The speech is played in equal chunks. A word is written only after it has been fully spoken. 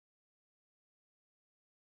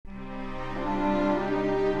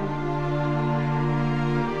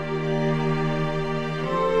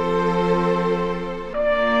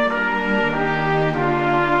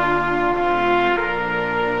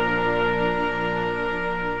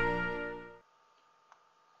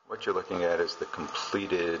what you're looking at is the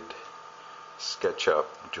completed SketchUp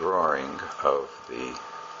drawing of the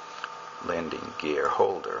landing gear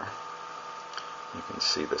holder. You can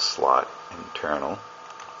see the slot internal,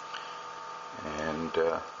 and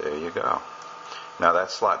there you go. Now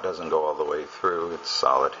that slot doesn't go all the way through, it's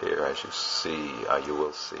solid here, as you see, you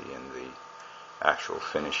will see in the actual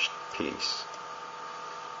finished piece.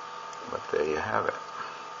 But there you have it.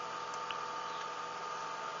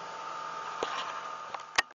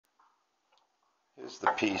 Here's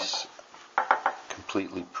the piece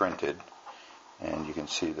completely printed, and you can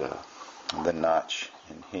see the notch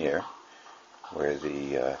in here where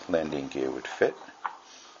the landing gear would fit.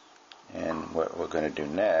 And what we're going to do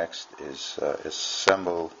next is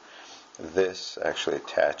assemble this, actually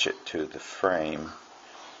attach it to the frame,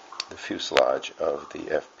 the fuselage of the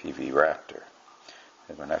FPV Raptor.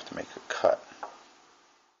 We're going to have to make a cut.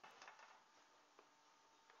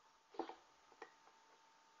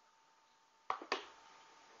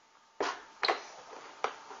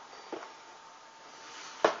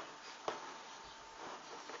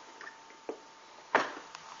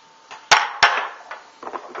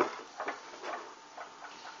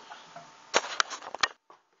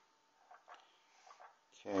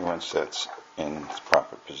 Okay, once that's in its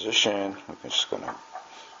proper position, we're just going to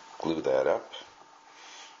glue that up,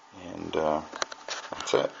 and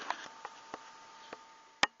that's it.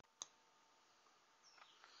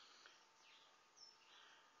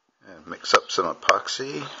 And mix up some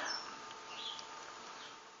epoxy.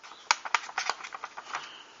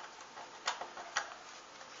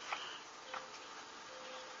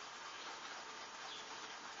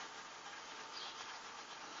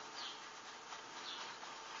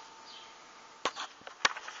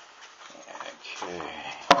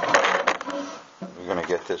 We're going to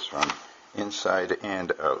get this from inside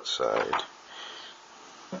and outside.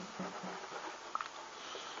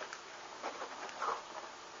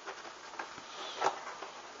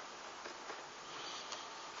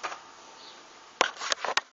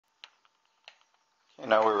 Okay,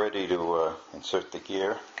 now we're ready to insert the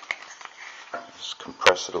gear. Just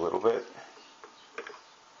compress it a little bit.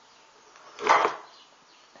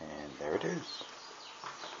 And there it is.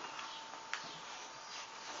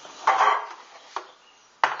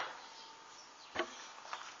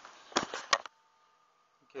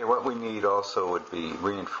 Okay, what we need also would be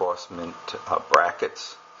reinforcement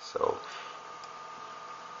brackets. So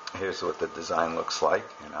here's what the design looks like,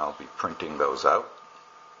 and I'll be printing those out.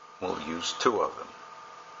 We'll use 2 of them.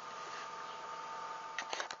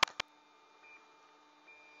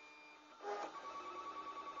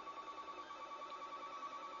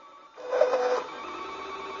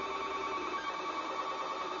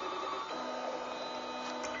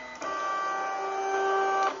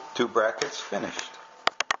 Two brackets finished.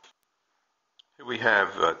 Here we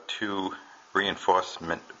have 2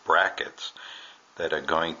 reinforcement brackets that are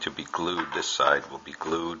going to be glued. This side will be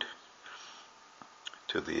glued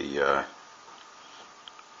to the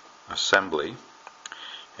assembly,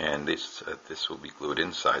 and this will be glued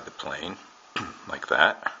inside the plane like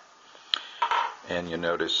that. And you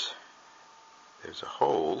notice there's a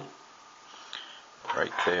hole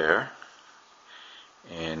right there.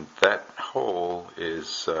 And that hole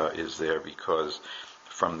is there because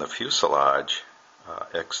from the fuselage,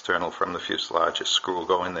 external from the fuselage, a screw will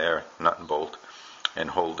go in there, nut and bolt, and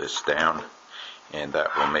hold this down, and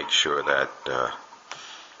that will make sure that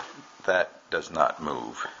that does not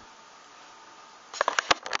move.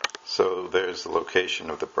 So there's the location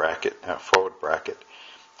of the bracket, forward bracket,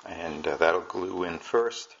 and that'll glue in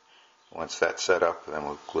first. Once that's set up, then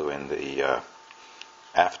we'll glue in the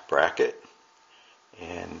aft bracket.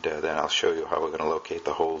 And then I'll show you how we're going to locate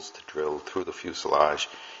the holes to drill through the fuselage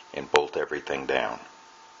and bolt everything down.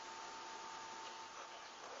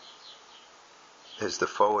 There's the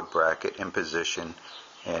forward bracket in position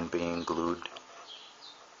and being glued.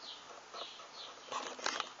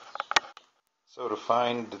 So to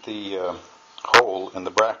find the hole in the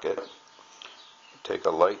bracket, take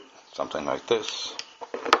a light, something like this,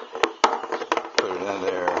 put it in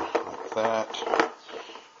there like that.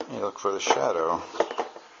 You look for the shadow.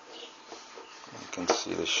 You can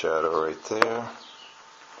see the shadow right there.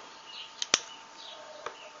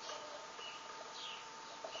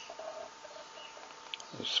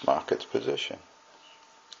 Just mark its position.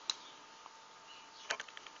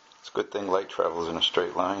 It's a good thing light travels in a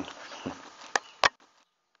straight line.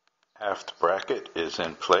 Aft bracket is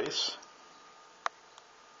in place.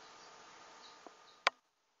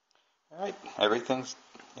 Alright, everything's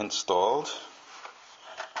installed.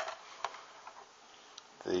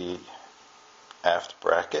 The aft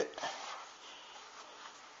bracket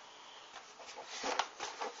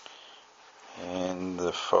and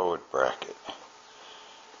the forward bracket.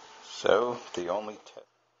 So the only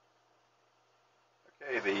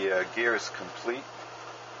okay, the gear is complete,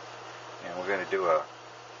 and we're going to do a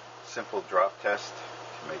simple drop test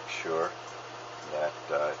to make sure that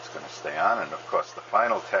it's going to stay on, and of course the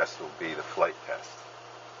final test will be the flight test.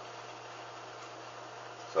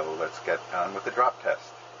 So let's get on with the drop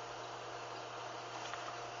test.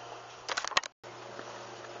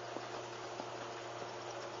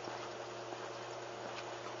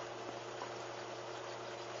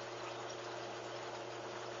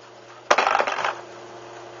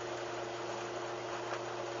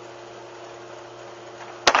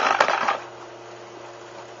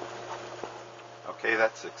 Okay,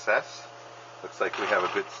 that's success. Looks like we have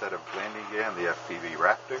a good set of landing gear on the FPV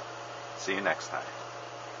Raptor. See you next time.